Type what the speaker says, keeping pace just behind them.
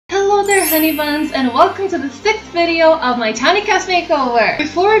there, honeybuns, and welcome to the 6th video of my Townie CAS makeover.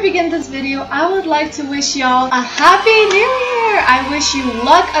 Before we begin this video, I would like to wish y'all a Happy New Year! I wish you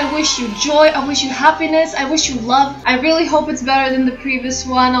luck, I wish you joy, I wish you happiness, I wish you love. I really hope it's better than the previous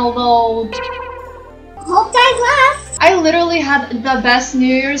one, although... Hope dies last! I literally had the best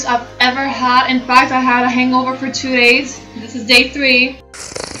New Year's I've ever had. In fact, I had a hangover for 2 days. This is day 3.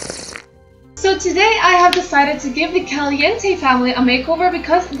 So today I have decided to give the Caliente family a makeover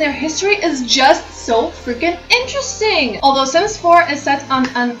because their history is just so freaking interesting. Although Sims 4 is set on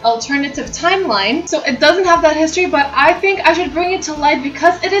an alternative timeline, so it doesn't have that history, but I think I should bring it to light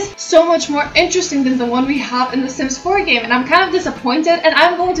because it is so much more interesting than the one we have in the Sims 4 game, and I'm kind of disappointed, and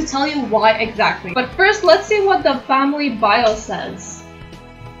I'm going to tell you why exactly. But first, let's see what the family bio says.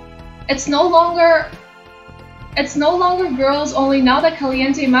 It's no longer girls only now that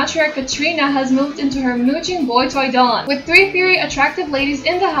Caliente matriarch Katrina has moved into her mooching boy toy Dawn. With 3 very attractive ladies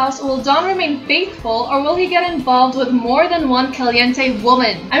in the house, will Dawn remain faithful or will he get involved with more than one Caliente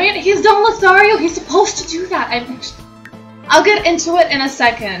woman? I mean, he's Don Lothario, he's supposed to do that. I'll get into it in a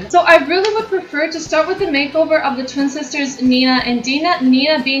second. So I really would prefer to start with the makeover of the twin sisters Nina and Dina.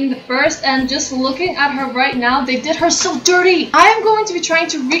 Nina being the first, and just looking at her right now, they did her so dirty. I am going to be trying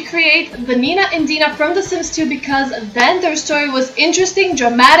to recreate the Nina and Dina from The Sims 2 because then their story was interesting,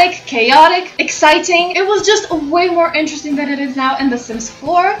 dramatic, chaotic, exciting. It was just way more interesting than it is now in The Sims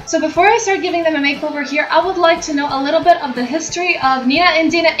 4. So before I start giving them a makeover here, I would like to know a little bit of the history of Nina and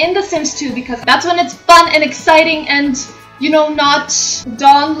Dina in The Sims 2 because that's when it's fun and exciting and, you know, not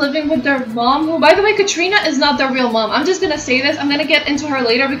Dawn living with their mom, who, by the way, Katrina is not their real mom. I'm just gonna say this. I'm gonna get into her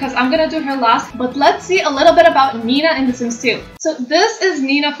later because I'm gonna do her last. But let's see a little bit about Nina in The Sims 2. So this is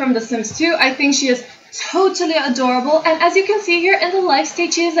Nina from The Sims 2. I think she is totally adorable. And as you can see here in the life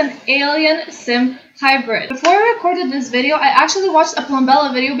stage, she is an alien sim hybrid. Before I recorded this video, I actually watched a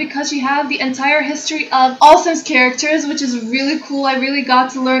Plumbella video because she had the entire history of all Sims characters, which is really cool. I really got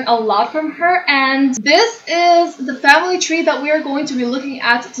to learn a lot from her, and this is the family tree that we are going to be looking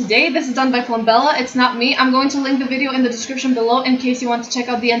at today. This is done by Plumbella, it's not me. I'm going to link the video in the description below in case you want to check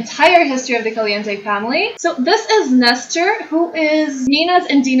out the entire history of the Caliente family. So this is Nestor, who is Nina's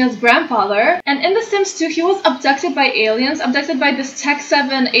and Dina's grandfather, and in The Sims 2 he was abducted by aliens, abducted by this Tech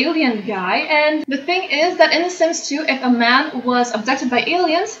 7 alien guy, and the thing is that in The Sims 2, if a man was abducted by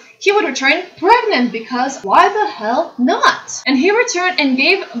aliens, he would return pregnant because why the hell not? And he returned and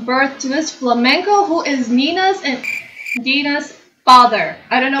gave birth to this flamenco who is Nina's and Dina's father.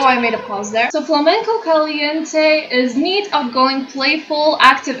 I don't know why I made a pause there. So Flamenco Caliente is neat, outgoing, playful,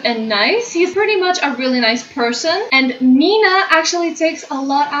 active, and nice. He's pretty much a really nice person. And Nina actually takes a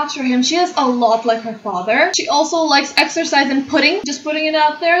lot after him. She is a lot like her father. She also likes exercise and pudding. Just putting it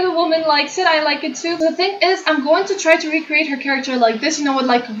out there. The woman likes it. I like it too. The thing is, I'm going to try to recreate her character like this, you know, with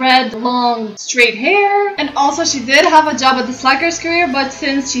like red, long, straight hair. And also she did have a job at the Slacker's career, but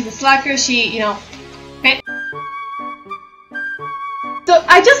since she's a slacker, she, you know, so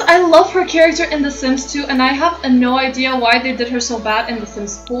I love her character in The Sims 2, and I have no idea why they did her so bad in The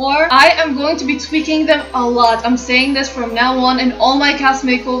Sims 4. I am going to be tweaking them a lot. I'm saying this from now on in all my CAS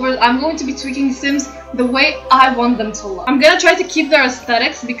makeovers. I'm going to be tweaking Sims the way I want them to look. I'm gonna try to keep their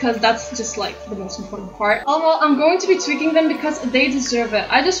aesthetics because that's just like the most important part. Although I'm going to be tweaking them because they deserve it.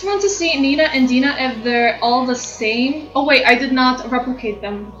 I just want to see Nina and Dina if they're all the same. Oh wait, I did not replicate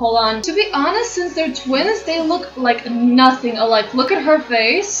them. Hold on. To be honest, since they're twins, they look like nothing alike. Look at her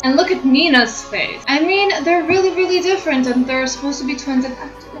face and look at Nina's face. I mean, they're really different and they're supposed to be twins and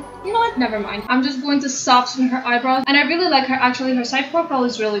you know what? Never mind. I'm just going to soften her eyebrows. And I really like her. Actually, her side profile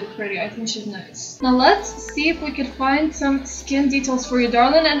is really pretty. I think she's nice. Now let's see if we could find some skin details for you,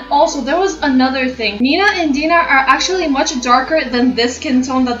 darling. And also, there was another thing. Nina and Dina are actually much darker than this skin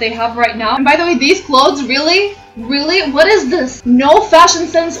tone that they have right now. And by the way, these clothes, really? Really? What is this? No fashion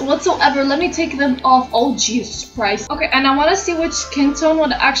sense whatsoever. Let me take them off. Oh, Jesus Christ. Okay, and I want to see which skin tone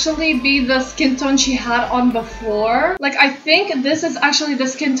would actually be the skin tone she had on before. Like, I think this is actually the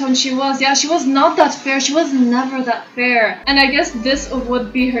skin tone she was. Yeah, she was not that fair. She was never that fair. And I guess this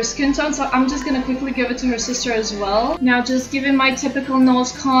would be her skin tone, so I'm just gonna quickly give it to her sister as well. Now, just giving my typical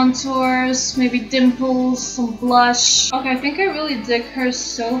nose contours, maybe dimples, some blush. Okay, I think I really dig her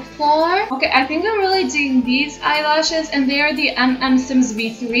so far. Okay, I think I'm really digging these eyelashes, and they are the Sims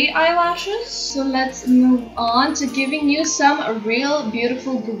V3 eyelashes. So let's move on to giving you some real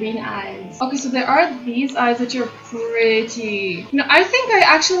beautiful green eyes. Okay, so there are these eyes that are pretty. You know, I think I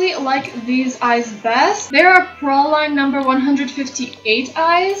actually like these eyes best. They are Praline number 158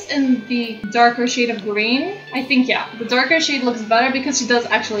 eyes in the darker shade of green. I think, yeah, the darker shade looks better because she does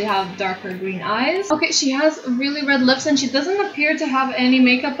actually have darker green eyes. Okay, she has really red lips and she doesn't appear to have any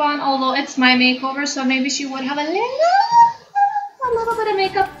makeup on, although it's my makeover, so maybe she would have a little bit of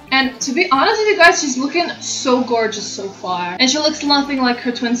makeup. And to be honest with you guys, she's looking so gorgeous so far. And she looks nothing like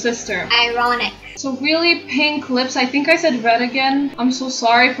her twin sister. Ironic. So really pink lips. I think I said red again. I'm so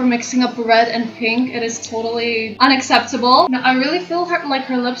sorry for mixing up red and pink. It is totally unacceptable. Now, I really feel like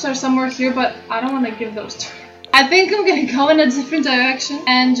her lips are somewhere here, but I don't want to give those to her. I think I'm gonna go in a different direction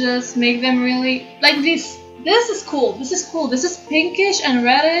and just make them really like these. This is cool. This is cool. This is pinkish and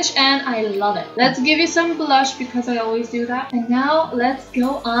reddish and I love it. Let's give you some blush because I always do that. And now let's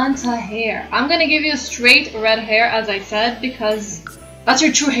go on to hair. I'm gonna give you straight red hair as I said because that's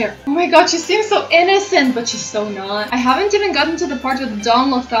your true hair. Oh my god, she seems so innocent, but she's so not. I haven't even gotten to the part with Don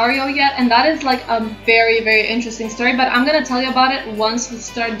Lothario yet, and that is like a very, very interesting story, but I'm gonna tell you about it once we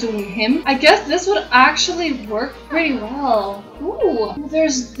start doing him. I guess this would actually work pretty well. Ooh,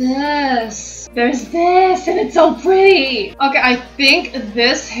 there's this. There's this, and it's so pretty. Okay, I think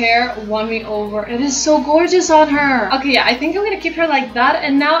this hair won me over. It is so gorgeous on her. Okay, yeah, I think I'm gonna keep her like that,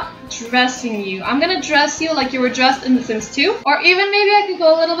 and now dressing you. I'm gonna dress you like you were dressed in The Sims 2, or even maybe I could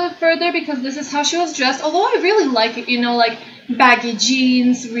go a little bit further because this is how she was dressed, although I really like it, you know, like baggy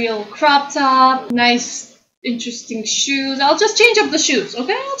jeans, real crop top, nice interesting shoes. I'll just change up the shoes,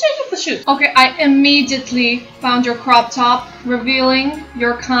 okay? I'll change up the shoes. Okay, I immediately found your crop top, revealing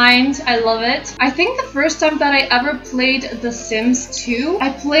your kind. I love it. I think the first time that I ever played The Sims 2, I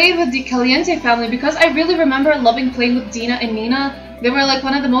played with the Caliente family because I really remember loving playing with Dina and Nina. They were like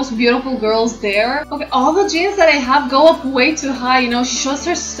one of the most beautiful girls there. Okay, all the jeans that I have go up way too high, you know, she shows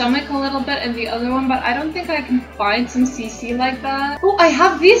her stomach a little bit in the other one, but I don't think I can find some CC like that. Oh, I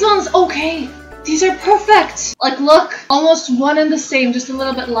have these ones, okay. These are perfect! Like, look, almost one and the same, just a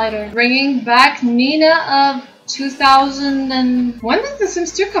little bit lighter. Bringing back Nina of 2000 and... When did The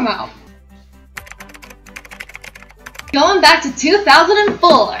Sims 2 come out? Going back to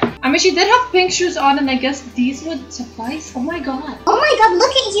 2004. I mean, she did have pink shoes on, and I guess these would suffice. Oh my god. Oh my god, look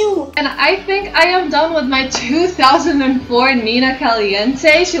at you! And I think I am done with my 2004 Nina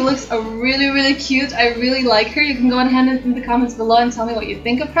Caliente. She looks really, really cute. I really like her. You can go ahead in the comments below and tell me what you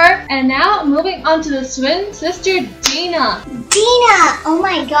think of her. And now, moving on to the twin sister, Dina. Dina! Oh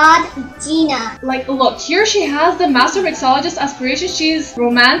my god, Dina. Like, look, here she has the Master Mixologist aspiration. She's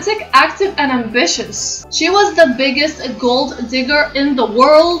romantic, active, and ambitious. She was the biggest gold digger in the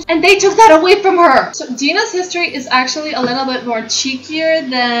world, and they took that away from her. So Dina's history is actually a little bit more cheekier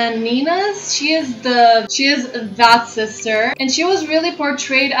than Nina's. She is that sister, and she was really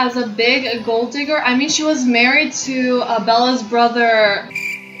portrayed as a big gold digger. I mean, she was married to Bella's brother,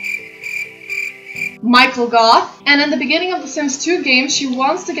 Michael Goth, and in the beginning of the Sims 2 game, she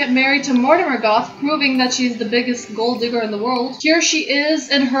wants to get married to Mortimer Goth, proving that she's the biggest gold digger in the world. Here she is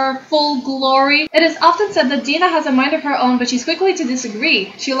in her full glory. It is often said that Dina has a mind of her own, but she's quickly to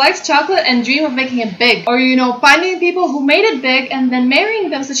disagree. She likes chocolate and dream of making it big, or, you know, finding people who made it big and then marrying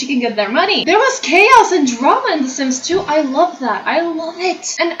them so she can get their money. There was chaos and drama in the Sims 2. I love that. I love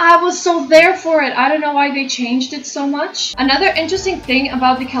it. And I was so there for it. I don't know why they changed it so much. Another interesting thing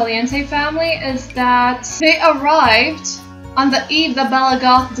about the Caliente family is that they arrived on the eve that Bella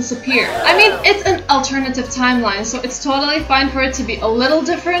Goth disappeared. I mean, it's an alternative timeline, so it's totally fine for it to be a little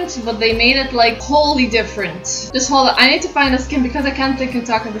different, but they made it like wholly different. Just hold on, I need to find a skin because I can't think and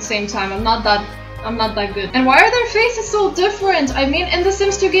talk at the same time. I'm not that good. And why are their faces so different? I mean, in the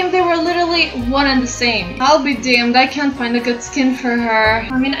Sims 2 game, they were literally one and the same. I'll be damned, I can't find a good skin for her.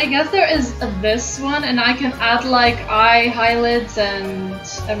 I mean, I guess there is this one, and I can add like eye highlights and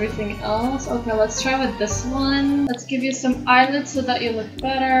everything else. Okay, let's try with this one. Let's give you some eyelids so that you look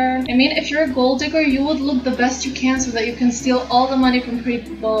better. I mean, if you're a gold digger, you would look the best you can so that you can steal all the money from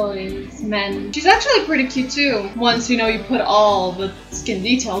pretty boys, men. She's actually pretty cute too, once, you know, you put all the skin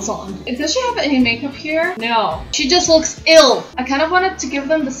details on. Does she have any makeup here? No. She just looks ill. I kind of wanted to give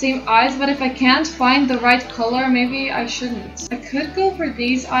them the same eyes, but if I can't find the right color, maybe I shouldn't. I could go for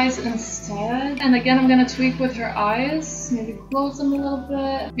these eyes instead. And again, I'm gonna tweak with her eyes. Maybe close them a little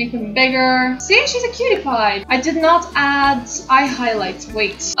bit. Make them bigger. See? She's a cutie pie. I did not add eye highlights.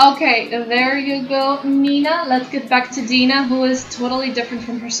 Wait. Okay, there you go, Nina. Let's get back to Dina, who is totally different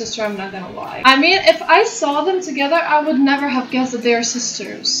from her sister, I'm not gonna lie. I mean, if I saw them together, I would never have guessed that they are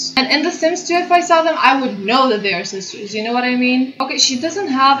sisters. And in The Sims 2, if I I saw them, I would know that they are sisters. You know what I mean? Okay, she doesn't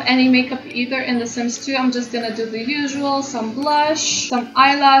have any makeup either in The Sims 2. I'm just gonna do the usual. Some blush, some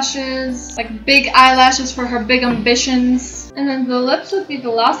eyelashes, like big eyelashes for her big ambitions. And then the lips would be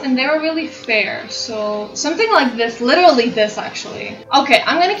the last, and they were really fair. So something like this, literally this actually. Okay,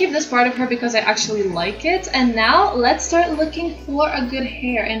 I'm gonna keep this part of her because I actually like it. And now let's start looking for a good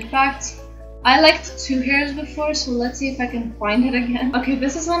hair. In fact, I liked 2 hairs before, so let's see if I can find it again. Okay,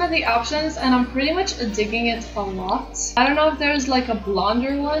 this is one of the options, and I'm pretty much digging it a lot. I don't know if there's like a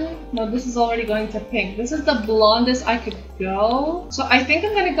blonder one. No, this is already going to pink. This is the blondest I could go. So I think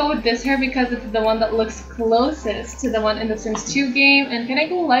I'm gonna go with this hair because it's the one that looks closest to the one in the Sims 2 game. And can I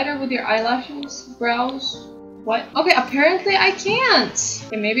go lighter with your eyelashes? Brows? What? Okay, apparently I can't.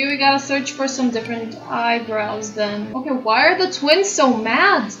 Okay, maybe we gotta search for some different eyebrows then. Okay, why are the twins so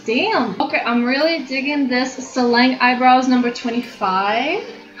mad? Damn. Okay, I'm really digging this Seleng eyebrows number 25.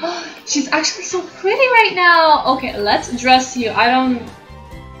 She's actually so pretty right now. Okay, let's dress you. I don't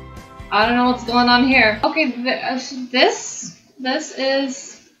know what's going on here. Okay, this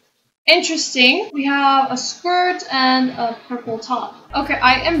is interesting. We have a skirt and a purple top. Okay,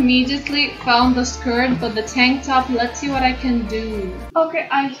 I immediately found the skirt, but the tank top, let's see what I can do. Okay,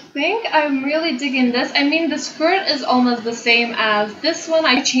 I think I'm really digging this. I mean, the skirt is almost the same as this one.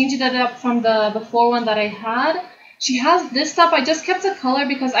 I changed it up from the before one that I had. She has this top. I just kept the color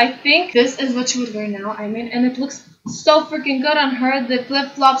because I think this is what she would wear now. I mean, and it looks so freaking good on her. The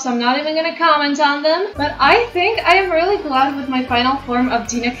flip-flops, I'm not even gonna comment on them. But I think I am really glad with my final form of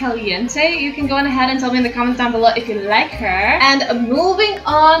Dina Caliente. You can go on ahead and tell me in the comments down below if you like her. And moving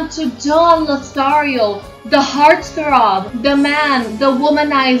on to Don Lothario, the heartthrob, the man, the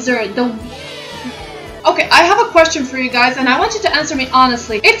womanizer, the... Okay, I have a question for you guys, and I want you to answer me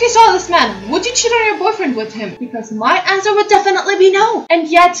honestly. If you saw this man, would you cheat on your boyfriend with him? Because my answer would definitely be no. And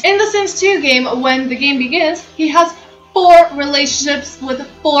yet, in the Sims 2 game, when the game begins, he has 4 relationships with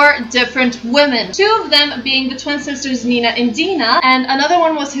 4 different women. 2 of them being the twin sisters Nina and Dina, and another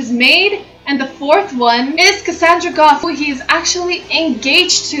one was his maid, and the 4th one is Cassandra Goth, who he is actually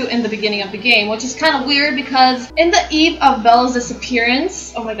engaged to in the beginning of the game, which is kind of weird because in the eve of Bella's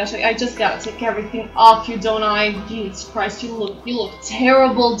disappearance, oh my gosh, I just gotta take everything off you, don't I? Jesus Christ, you look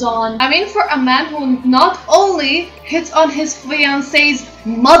terrible, Dawn. I mean, for a man who not only hits on his fiance's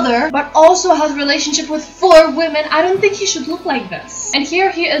mother, but also has a relationship with 4 women, I don't think he should look like this. And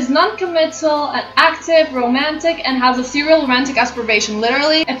here he is non-committal and active, romantic, and has a serial romantic aspiration.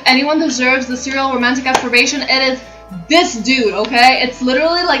 Literally, if anyone deserves the serial romantic aspiration, it is this dude, okay? It's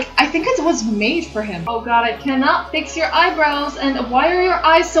literally like, I think it was made for him. Oh god, I cannot fix your eyebrows, and why are your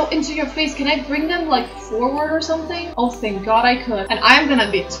eyes so into your face? Can I bring them like forward or something? Oh, thank god I could. And I'm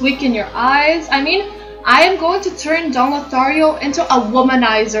gonna be tweaking your eyes. I mean, I am going to turn Don Lothario into a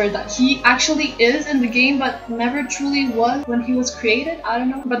womanizer that he actually is in the game but never truly was when he was created. I don't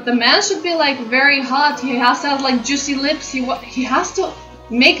know. But the man should be like very hot. He has to have like juicy lips. He has to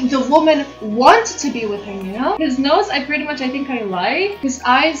make the woman want to be with him, you know? His nose, I think I like. His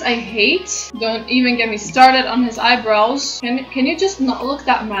eyes, I hate. Don't even get me started on his eyebrows. Can you just not look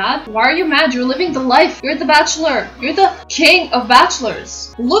that mad? Why are you mad? You're living the life. You're the bachelor. You're the king of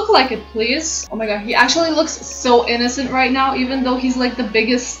bachelors. Look like it, please. Oh my god, he actually looks so innocent right now, even though he's like the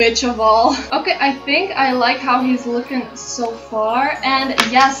biggest bitch of all. Okay, I think I like how he's looking so far. And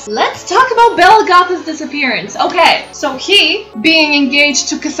yes, let's talk about Bella Goth's disappearance. Okay, so he, being engaged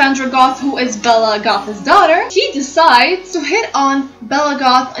to Cassandra Goth, who is Bella Goth's daughter, he decides to hit on Bella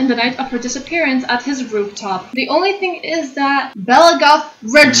Goth in the night of her disappearance at his rooftop. The only thing is that Bella Goth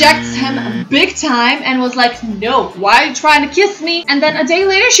rejects him big time and was like, no, why are you trying to kiss me? And then a day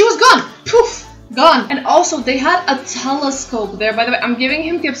later, she was gone. Poof. Gone. And also, they had a telescope there. By the way, I'm giving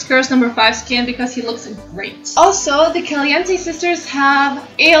him Gibbs Curse number 5 skin because he looks great. Also, the Caliente sisters have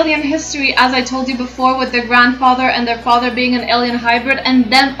alien history, as I told you before, with their grandfather and their father being an alien hybrid and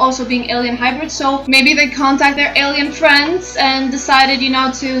them also being alien hybrid. So maybe they contact their alien friends and decided, you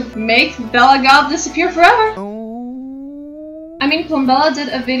know, to make Bella Goth disappear forever. I mean, Plumbella did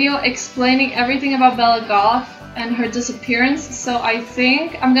a video explaining everything about Bella Goth and her disappearance, so I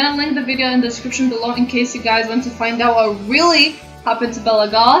think I'm gonna link the video in the description below in case you guys want to find out what really happened to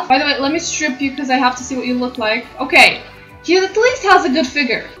Bella Goth. By the way, let me strip you because I have to see what you look like. Okay, he at least has a good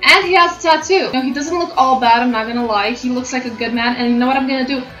figure, and he has a tattoo. No, he doesn't look all bad, I'm not gonna lie. He looks like a good man, and you know what I'm gonna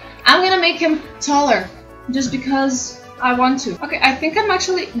do? I'm gonna make him taller, just because I want to. Okay, I think I'm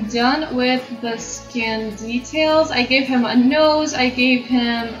actually done with the skin details. I gave him a nose, I gave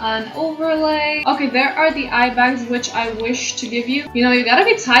him an overlay. Okay, there are the eye bags which I wish to give you. You know, you gotta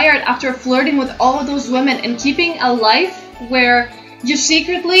be tired after flirting with all of those women and keeping a life where you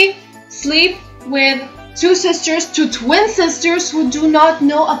secretly sleep with two sisters, two twin sisters who do not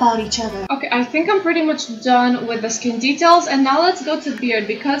know about each other. Okay, I think I'm pretty much done with the skin details, and now let's go to beard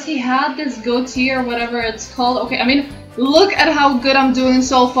because he had this goatee or whatever it's called. Okay, I mean, look at how good I'm doing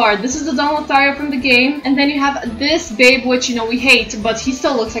so far. This is the Don Lothario from the game, and then you have this babe, which, you know, we hate, but he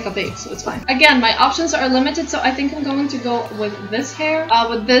still looks like a babe, so it's fine. Again, my options are limited, so I think I'm going to go with this hair,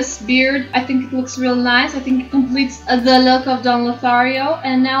 with this beard. I think it looks real nice. I think it completes the look of Don Lothario.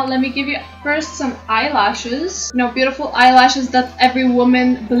 And now let me give you first some eyelashes. You know, beautiful eyelashes that every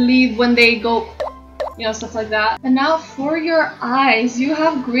woman believes when they go, you know, stuff like that. And now for your eyes, you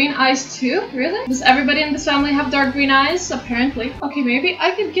have green eyes too? Really? Does everybody in this family have dark green eyes? Apparently. Okay, maybe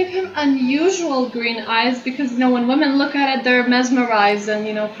I could give him unusual green eyes because, you know, when women look at it, they're mesmerized and,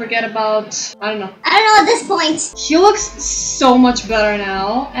 you know, forget about, I don't know at this point. He looks so much better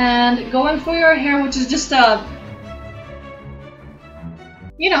now. And going for your hair, which is just a,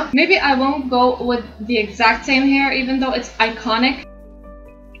 you know, maybe I won't go with the exact same hair, even though it's iconic.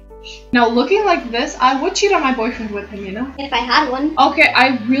 Now, looking like this, I would cheat on my boyfriend with him, you know? If I had one. Okay,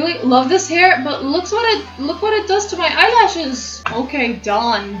 I really love this hair, but look what it does to my eyelashes. Okay,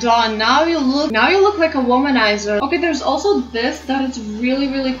 done. Now you look like a womanizer. Okay, there's also this that is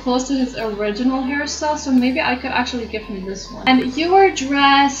really close to his original hairstyle, so maybe I could actually give him this one. And you are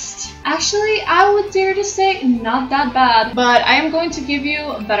dressed, actually, I would dare to say not that bad, but I am going to give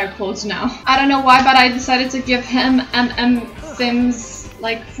you better clothes now. I don't know why, but I decided to give him Sims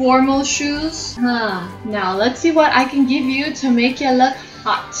like formal shoes. Now let's see what I can give you to make you look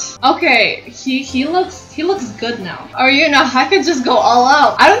hot. Okay, he looks good now. Or, you know, I could just go all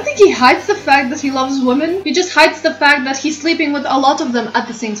out. I don't think he hides the fact that he loves women. He just hides the fact that he's sleeping with a lot of them at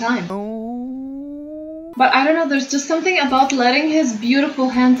the same time. But I don't know, there's just something about letting his beautiful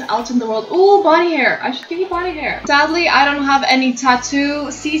hands out in the world. Ooh, body hair. I should give you body hair. Sadly, I don't have any tattoo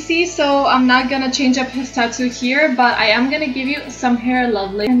CC, so I'm not gonna change up his tattoo here, but I am gonna give you some hair,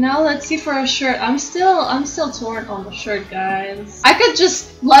 lovely. And now let's see for a shirt. I'm still torn on the shirt, guys. I could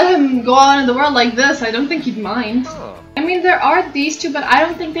just let him go out in the world like this. I don't think he'd mind. I mean, there are these two, but I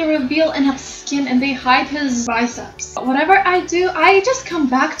don't think they reveal enough skin and they hide his biceps. Whatever I do, I just come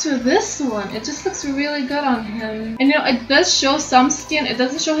back to this one. It just looks really good on him. And, you know, it does show some skin. It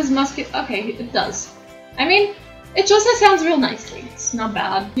doesn't show his muscle. Okay, it does. I mean, it shows his hands real nicely. It's not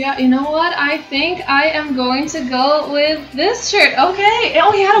bad. Yeah, you know what? I think I am going to go with this shirt. Okay.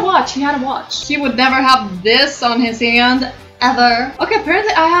 Oh, he had a watch. He would never have this on his hand. Ever. Okay,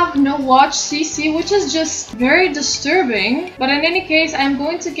 apparently I have no watch CC, which is just very disturbing. But in any case, I'm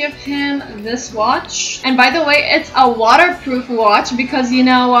going to give him this watch. And by the way, it's a waterproof watch because you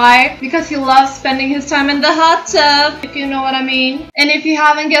know why? Because he loves spending his time in the hot tub, if you know what I mean. And if you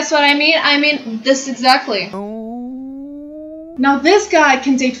haven't guessed what I mean this exactly. Now this guy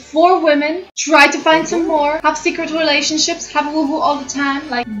can date 4 women, try to find some more, have secret relationships, have woohoo all the time.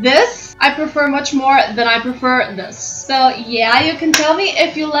 Like this, I prefer much more than I prefer this. So yeah, you can tell me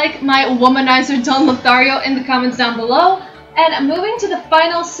if you like my womanizer Don Lothario in the comments down below. And moving to the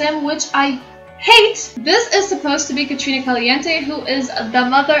final sim, which I hate. This is supposed to be Katrina Caliente, who is the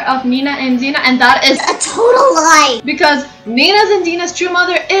mother of Nina and Dina, and that is a total lie. Because Nina's and Dina's true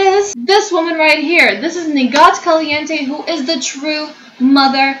mother is this woman right here. This is Nigat Caliente, who is the true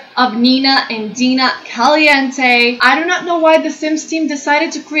mother of Nina and Dina Caliente. I do not know why the Sims team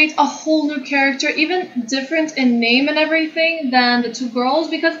decided to create a whole new character, even different in name and everything than the 2 girls,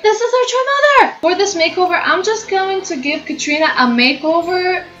 because this is their true mother. For this makeover, I'm just going to give Katrina a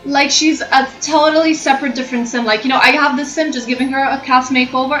makeover like she's a totally separate different sim. Like, you know, I have this sim, just giving her a CAS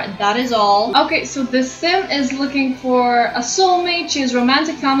makeover, that is all. Okay, so this sim is looking for a soulmate. She is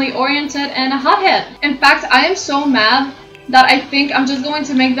romantic, family oriented, and a hothead. In fact, I am so mad that I think I'm just going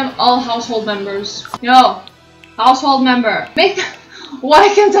to make them all household members. Yo, household member. Make them. Why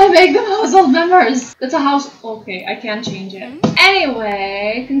can't I make them household members? It's a house. Okay, I can't change it.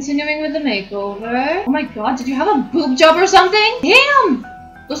 Anyway, continuing with the makeover. Oh my god, did you have a boob job or something? Damn!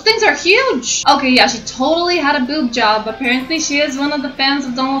 Those things are huge! Okay, yeah, she totally had a boob job. Apparently, she is one of the fans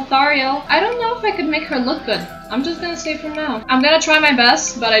of Don Lothario. I don't know if I could make her look good. I'm just gonna say for now. I'm gonna try my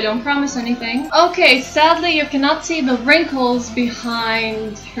best, but I don't promise anything. Okay, sadly, you cannot see the wrinkles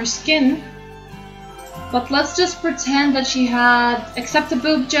behind her skin. But let's just pretend that she had, except a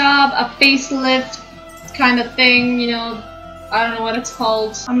boob job, a facelift kind of thing, you know. I don't know what it's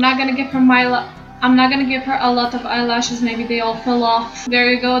called. I'm not gonna give her I'm not gonna give her a lot of eyelashes, maybe they all fell off.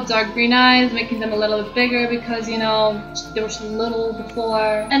 There you go, dark green eyes, making them a little bit bigger because, you know, they were so little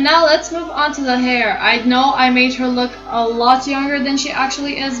before. And now let's move on to the hair. I know I made her look a lot younger than she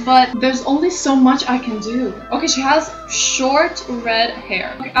actually is, but there's only so much I can do. Okay, she has short red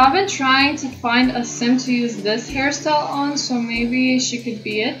hair. Okay, I've been trying to find a sim to use this hairstyle on, so maybe she could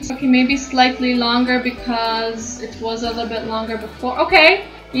be it. Okay, maybe slightly longer because it was a little bit longer before. Okay,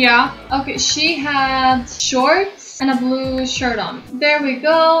 yeah. Okay, she had shorts and a blue shirt on. There we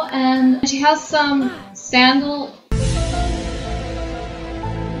go, and she has some sandal.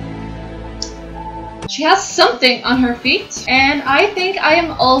 She has something on her feet, and I think I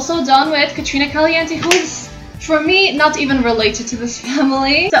am also done with Katrina Caliente, who's, for me, not even related to this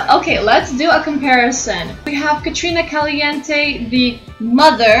family. So, okay, let's do a comparison. We have Katrina Caliente, the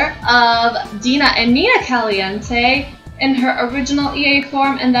mother of Dina and Nina Caliente, in her original EA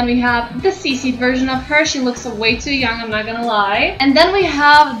form, and then we have the CC version of her. She looks way too young, I'm not gonna lie. And then we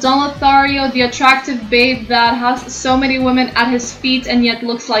have Don Lothario, the attractive babe that has so many women at his feet and yet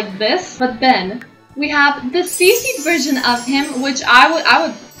looks like this. But then we have the CC version of him, which I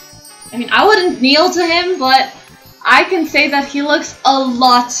wouldn't kneel to him, but I can say that he looks a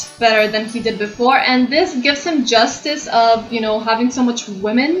lot better than he did before, and this gives him justice of, you know, having so much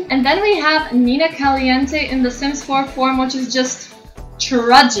women. And then we have Nina Caliente in the Sims 4 form, which is just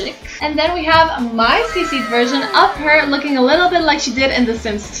tragic. And then we have my CC version of her looking a little bit like she did in The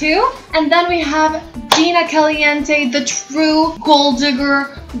Sims 2. And then we have Dina Caliente, the true gold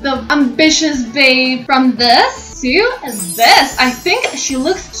digger, the ambitious babe, from this to this. I think she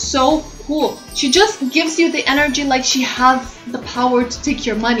looks so cool. She just gives you the energy like she has the power to take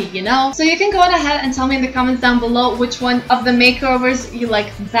your money, you know? So you can go on ahead and tell me in the comments down below which one of the makeovers you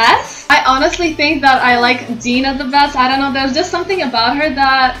like best. I honestly think that I like Dina the best. I don't know, there's just something about her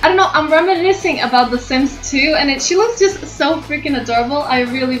that, I don't know, I'm reminiscing about The Sims 2, and she looks just so freaking adorable. I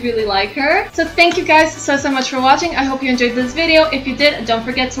really, really like her. So thank you guys so much for watching. I hope you enjoyed this video. If you did, don't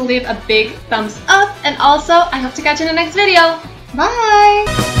forget to leave a big thumbs up, and also I hope to catch you in the next video.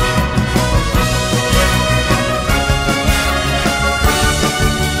 Bye!